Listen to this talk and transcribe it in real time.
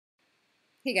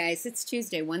Hey guys, it's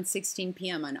Tuesday, 1:16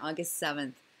 p.m. on August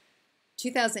 7th,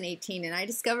 2018, and I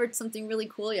discovered something really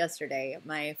cool yesterday.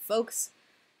 My folks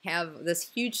have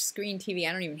this huge screen TV.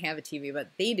 I don't even have a TV, but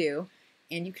they do,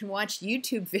 and you can watch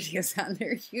YouTube videos on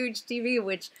their huge TV,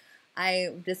 which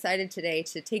I decided today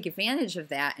to take advantage of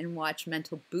that and watch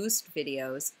mental boost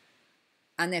videos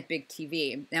on that big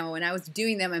TV. Now, when I was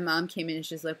doing that, my mom came in and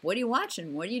she's like, "What are you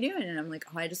watching? What are you doing?" And I'm like,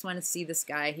 "Oh, I just want to see this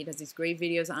guy. He does these great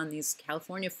videos on these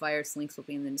California fires. Links will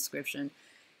be in the description."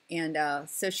 And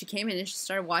so she came in and she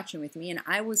started watching with me. And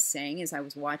I was saying, as I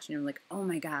was watching, I'm like, "Oh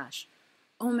my gosh.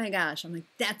 Oh my gosh." I'm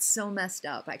like, "That's so messed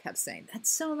up." I kept saying, "That's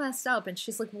so messed up." And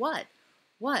she's like, "What?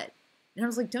 What?" And I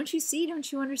was like, "Don't you see?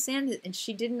 Don't you understand it?" And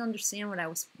she didn't understand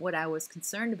what I was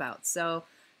concerned about. So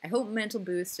I hope Mental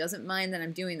Boost doesn't mind that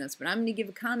I'm doing this, but I'm going to give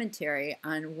a commentary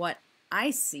on what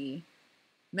I see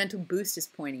Mental Boost is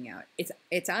pointing out.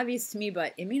 It's obvious to me,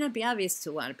 but it may not be obvious to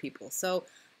a lot of people. So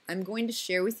I'm going to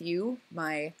share with you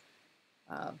my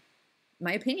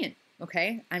my opinion.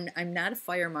 Okay, I'm not a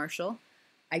fire marshal.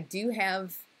 I do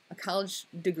have a college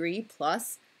degree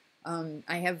plus.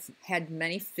 I have had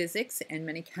many physics and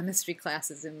many chemistry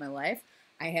classes in my life.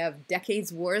 I have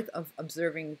decades worth of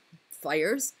observing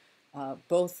fires,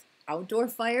 both outdoor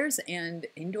fires and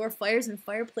indoor fires and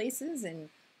fireplaces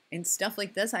and stuff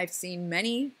like this. I've seen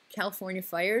many California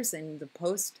fires and the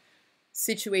post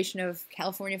situation of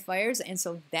California fires, and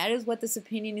so that is what this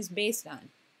opinion is based on.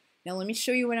 Now let me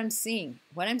show you what I'm seeing.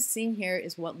 What I'm seeing here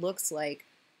is what looks like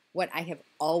what I have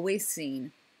always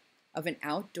seen of an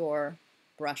outdoor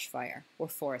brush fire or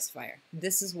forest fire.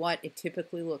 This is what it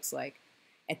typically looks like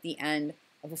at the end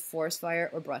of a forest fire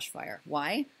or brush fire.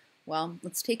 Why? Well,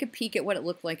 let's take a peek at what it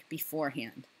looked like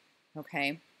beforehand,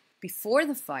 okay? Before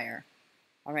the fire,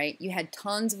 all right, you had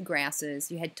tons of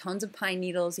grasses, you had tons of pine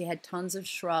needles, you had tons of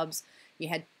shrubs, you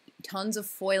had tons of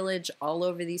foliage all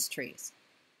over these trees.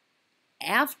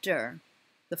 After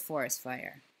the forest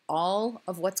fire, all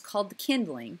of what's called the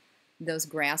kindling, those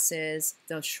grasses,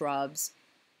 those shrubs,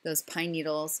 those pine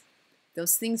needles,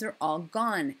 those things are all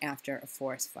gone after a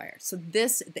forest fire. So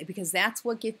because that's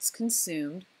what gets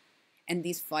consumed, and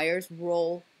these fires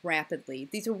roll rapidly.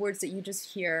 These are words that you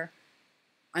just hear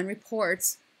on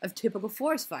reports of typical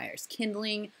forest fires.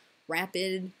 Kindling,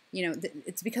 rapid,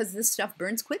 it's because this stuff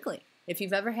burns quickly. If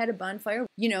you've ever had a bonfire,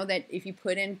 you know that if you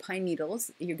put in pine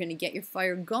needles, you're going to get your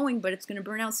fire going, but it's going to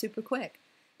burn out super quick.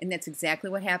 And that's exactly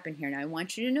what happened here. Now, I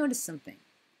want you to notice something.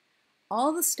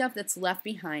 All the stuff that's left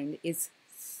behind is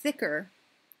thicker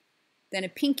than a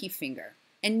pinky finger,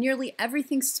 and nearly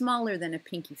everything smaller than a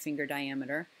pinky finger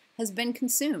diameter has been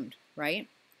consumed, right?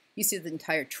 You see the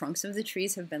entire trunks of the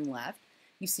trees have been left.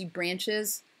 You see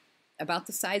branches about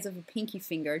the size of a pinky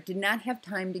finger did not have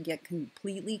time to get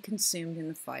completely consumed in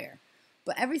the fire,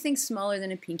 but everything smaller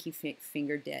than a pinky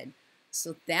finger did.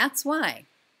 So that's why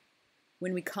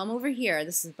when we come over here,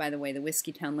 this is, by the way, the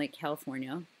Whiskey Town Lake,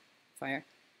 California fire,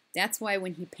 that's why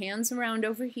when he pans around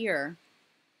over here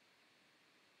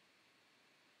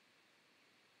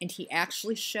and he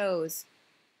actually shows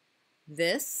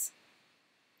this,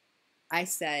 I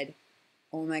said,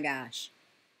 "Oh my gosh,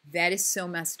 that is so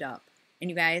messed up." And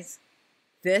you guys,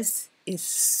 this is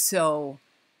so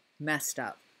messed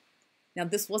up. Now,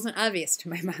 this wasn't obvious to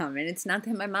my mom, and it's not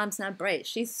that my mom's not bright.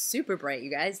 She's super bright, you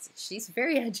guys. She's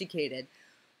very educated.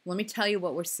 Let me tell you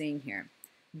what we're seeing here.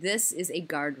 This is a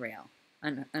guardrail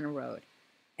on a road,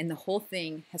 and the whole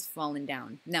thing has fallen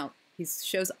down. Now, he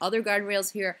shows other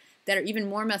guardrails here that are even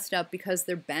more messed up because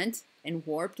they're bent and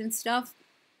warped and stuff.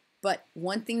 But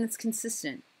one thing that's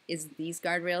consistent is these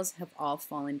guardrails have all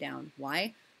fallen down.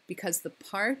 Why? Because the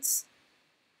parts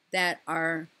that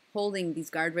are holding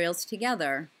these guardrails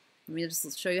together, let me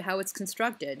just show you how it's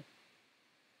constructed.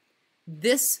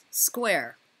 This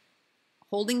square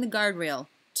holding the guardrail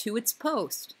to its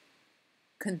post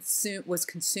was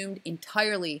consumed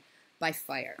entirely by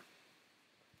fire.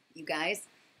 You guys,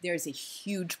 there's a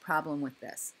huge problem with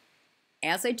this.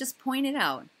 As I just pointed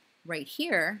out, right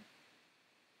here,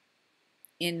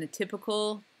 in the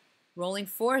typical rolling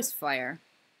forest fire,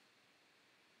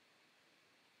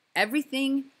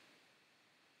 everything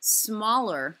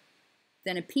smaller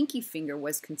than a pinky finger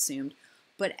was consumed,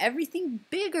 but everything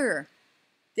bigger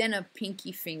than a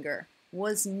pinky finger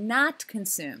was not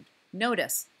consumed.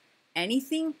 Notice,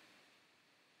 anything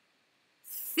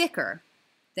thicker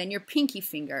than your pinky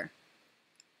finger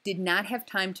did not have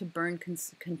time to burn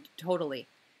totally.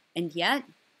 And yet,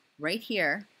 right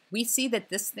here, we see that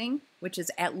this thing, which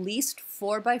is at least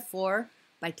 4 by 4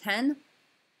 by 10,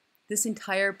 this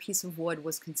entire piece of wood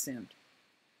was consumed.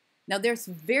 Now there's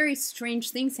very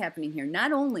strange things happening here.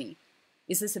 Not only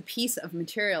is this a piece of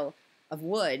material of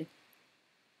wood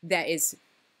that is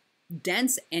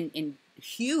dense and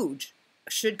huge,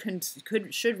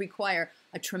 should require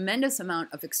a tremendous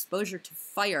amount of exposure to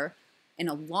fire and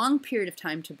a long period of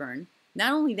time to burn.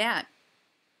 Not only that,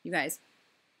 you guys,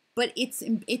 but it's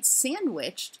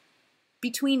sandwiched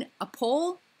between a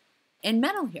pole and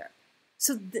metal here.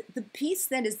 So the piece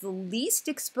that is the least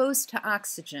exposed to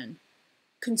oxygen,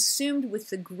 consumed with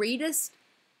the greatest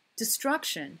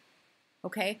destruction,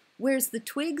 okay, whereas the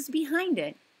twigs behind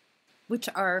it, which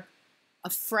are a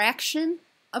fraction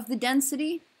of the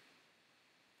density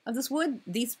of this wood,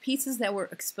 these pieces that were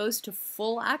exposed to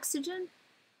full oxygen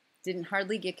didn't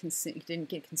get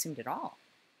consumed at all.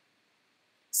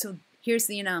 So here's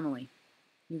the anomaly,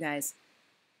 you guys.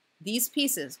 These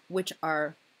pieces, which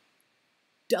are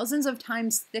dozens of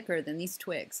times thicker than these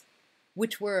twigs,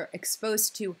 which were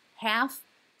exposed to half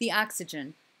the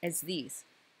oxygen as these,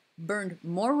 burned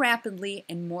more rapidly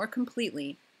and more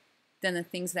completely than the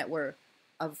things that were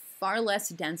of far less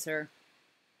denser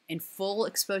and full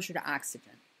exposure to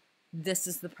oxygen. This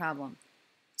is the problem.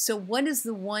 So what is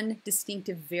the one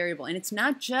distinctive variable? And it's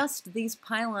not just these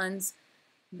pylons,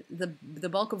 the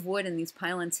bulk of wood in these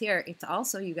pylons here. It's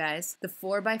also, you guys, the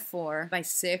 4x4 by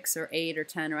 6 or 8 or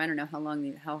 10, or I don't know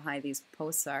how high these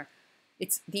posts are.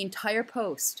 It's the entire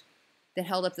post that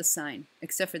held up the sign,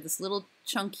 except for this little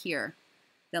chunk here.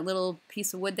 That little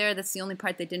piece of wood there, that's the only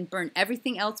part that didn't burn.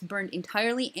 Everything else burned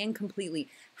entirely and completely.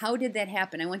 How did that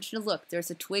happen? I want you to look.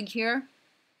 There's a twig here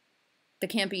that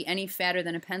can't be any fatter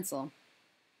than a pencil.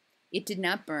 It did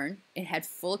not burn. It had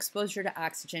full exposure to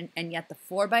oxygen, and yet the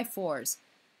 4x4s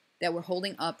that were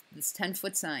holding up this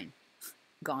 10-foot sign,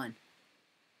 gone.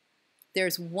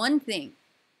 There's one thing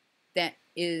that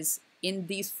is in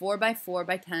these 4x4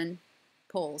 by 10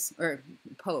 poles, or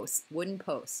posts, wooden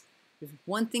posts. There's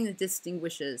one thing that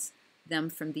distinguishes them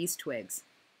from these twigs.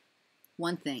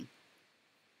 One thing.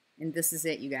 And this is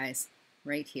it, you guys,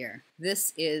 right here.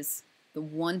 This is the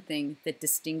one thing that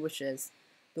distinguishes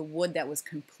the wood that was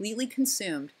completely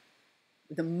consumed,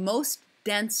 the most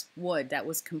dense wood that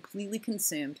was completely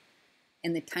consumed,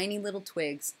 and the tiny little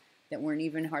twigs that weren't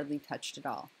even hardly touched at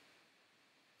all.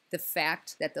 The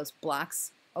fact that those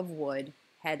blocks of wood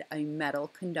had a metal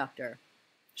conductor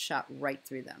shot right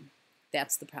through them.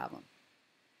 That's the problem.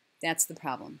 That's the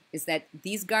problem, is that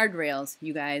these guardrails,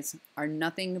 you guys, are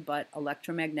nothing but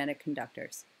electromagnetic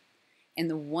conductors. And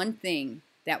the one thing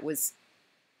that was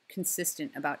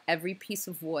consistent about every piece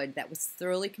of wood that was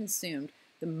thoroughly consumed,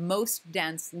 the most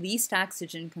dense, least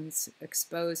oxygen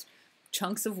exposed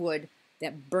chunks of wood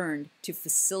that burned to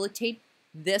facilitate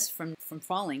this from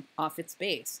falling off its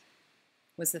base,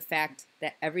 was the fact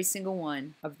that every single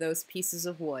one of those pieces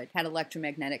of wood had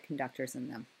electromagnetic conductors in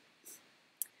them.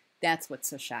 That's what's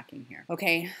so shocking here.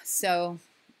 Okay, so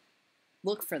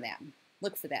look for that.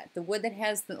 Look for that. The wood that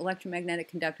has the electromagnetic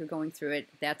conductor going through it,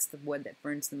 that's the wood that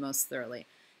burns the most thoroughly.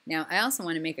 Now, I also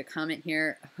want to make a comment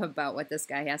here about what this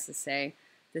guy has to say,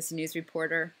 this news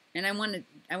reporter. And I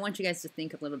want you guys to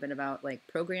think a little bit about like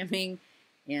programming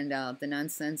and the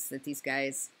nonsense that these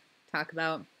guys talk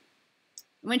about.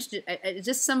 I want you to,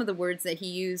 just some of the words that he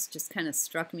used just kind of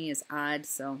struck me as odd,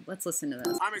 so let's listen to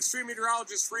this. I'm extreme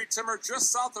meteorologist Reed Timmer,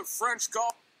 just south of French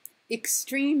Gulf.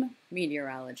 Extreme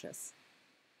meteorologist.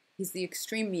 He's the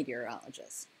extreme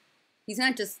meteorologist. He's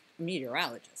not just a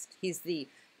meteorologist. He's the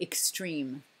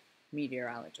extreme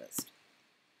meteorologist.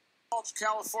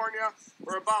 California.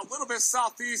 We're about a little bit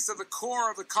southeast of the core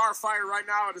of the car fire right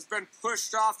now. It has been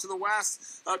pushed off to the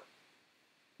west.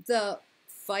 The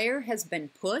fire has been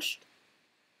pushed?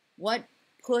 What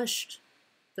pushed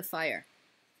the fire?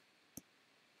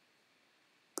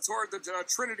 Toward the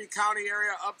Trinity County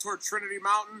area, up toward Trinity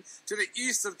Mountain, to the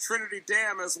east of Trinity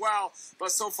Dam as well.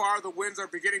 But so far, the winds are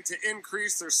beginning to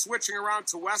increase. They're switching around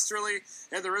to westerly,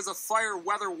 and there is a fire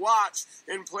weather watch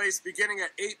in place beginning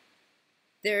at 8.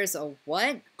 There's a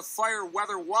what? A fire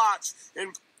weather watch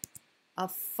in. A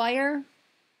fire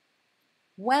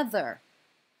weather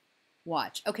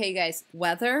watch. Okay, you guys,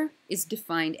 weather is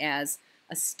defined as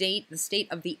a state, the state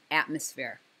of the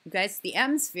atmosphere. You guys, the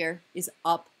atmosphere is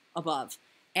up above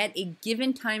at a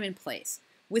given time and place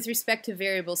with respect to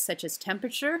variables such as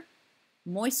temperature,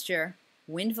 moisture,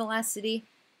 wind velocity,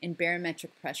 and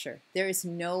barometric pressure. There is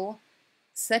no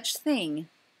such thing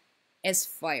as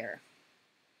fire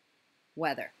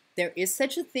weather. There is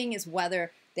such a thing as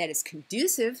weather that is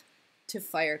conducive to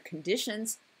fire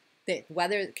conditions, that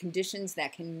weather conditions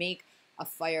that can make a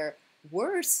fire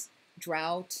worse,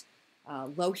 drought,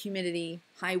 low humidity,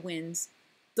 high winds.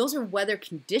 Those are weather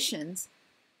conditions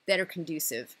that are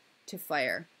conducive to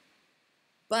fire.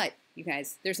 But, you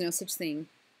guys, there's no such thing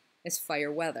as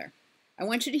fire weather. I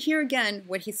want you to hear again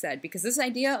what he said, because this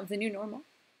idea of the new normal,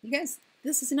 you guys,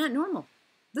 this is not normal.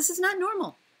 This is not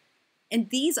normal. And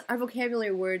these are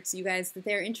vocabulary words, you guys, that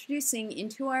they're introducing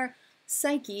into our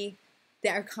psyche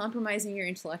that are compromising your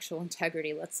intellectual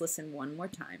integrity. Let's listen one more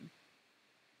time.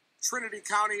 Trinity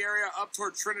County area up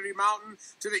toward Trinity Mountain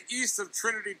to the east of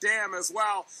Trinity Dam as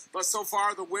well. But so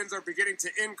far the winds are beginning to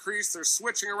increase. They're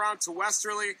switching around to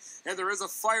westerly, and there is a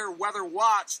fire weather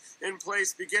watch in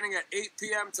place beginning at 8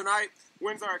 p.m. tonight.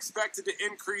 Winds are expected to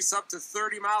increase up to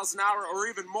 30 miles an hour or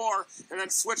even more, and then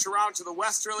switch around to the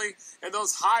westerly. And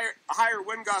those higher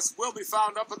wind gusts will be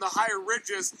found up in the higher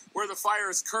ridges where the fire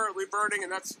is currently burning,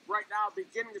 and that's right now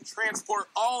beginning to transport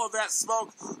all of that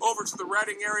smoke over to the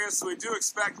Redding area. So we do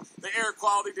expect the air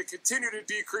quality to continue to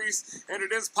decrease, and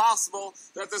it is possible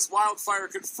that this wildfire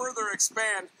could further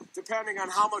expand depending on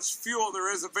how much fuel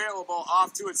there is available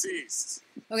off to its east.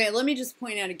 Okay, let me just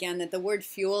point out again that the word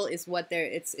fuel is what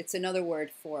it's another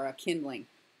word for kindling.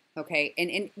 Okay,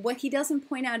 and what he doesn't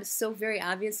point out is so very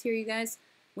obvious here, you guys.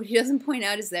 What he doesn't point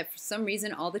out is that for some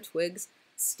reason all the twigs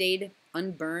stayed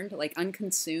unburned, like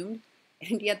unconsumed,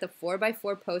 and yet the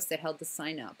 4x4 posts that held the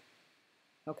sign up,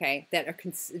 okay, that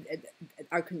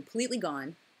are completely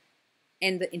gone,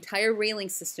 and the entire railing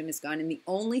system is gone, and the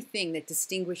only thing that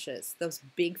distinguishes those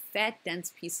big, fat,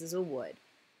 dense pieces of wood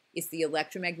is the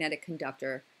electromagnetic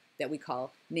conductor that we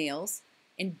call nails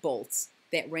and bolts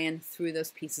that ran through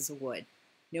those pieces of wood.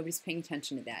 Nobody's paying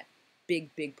attention to that.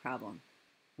 Big, big problem.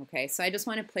 Okay, so I just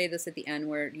want to play this at the end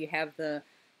where you have the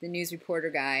news reporter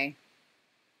guy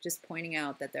just pointing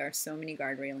out that there are so many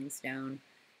guard railings down,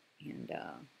 and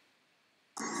that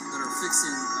are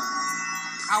fixing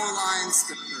power lines.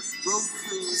 There's road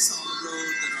crews on the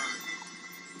road that are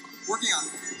working on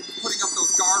putting up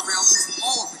those guardrails, just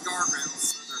all of the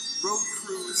guardrails. There's road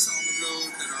crews on the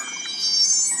road that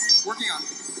are working on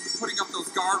putting up those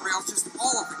guardrails, just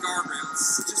all of the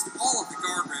guardrails, just all of the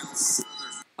guardrails.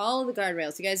 All of the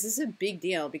guardrails. You guys, this is a big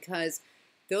deal because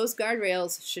those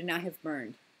guardrails should not have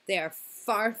burned. They are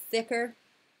far thicker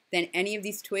than any of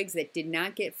these twigs that did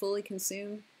not get fully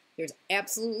consumed. There's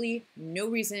absolutely no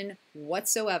reason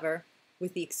whatsoever,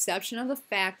 with the exception of the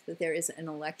fact that there is an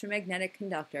electromagnetic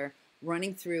conductor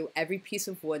running through every piece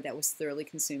of wood that was thoroughly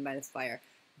consumed by the fire.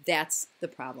 That's the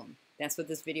problem. That's what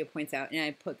this video points out.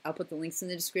 And I'll put the links in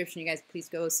the description. You guys, please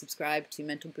go subscribe to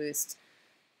Mental Boost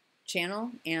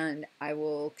channel, and I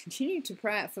will continue to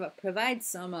provide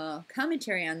some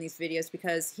commentary on these videos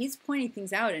because he's pointing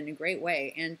things out in a great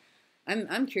way, and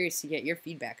I'm curious to get your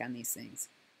feedback on these things.